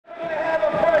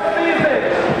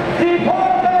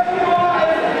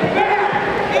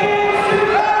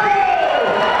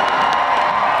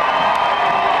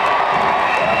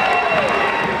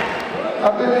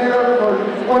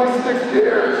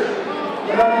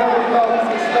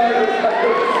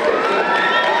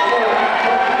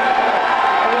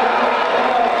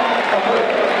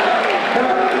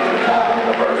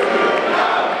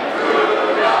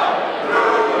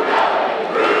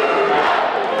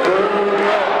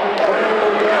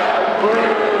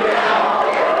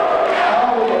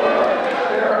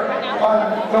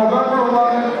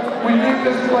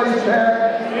place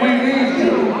back. We need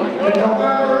you in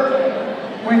November.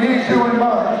 We need you in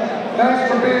March.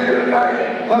 Thanks for being here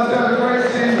tonight. Let's have a great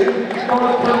season. Go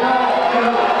to Purnell.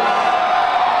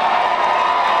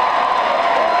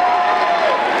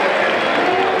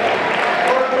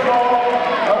 First of all,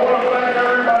 I want to thank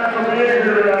everybody for being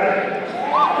here tonight.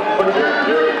 But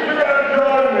you got to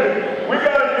join me. We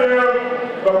got to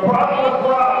give the proper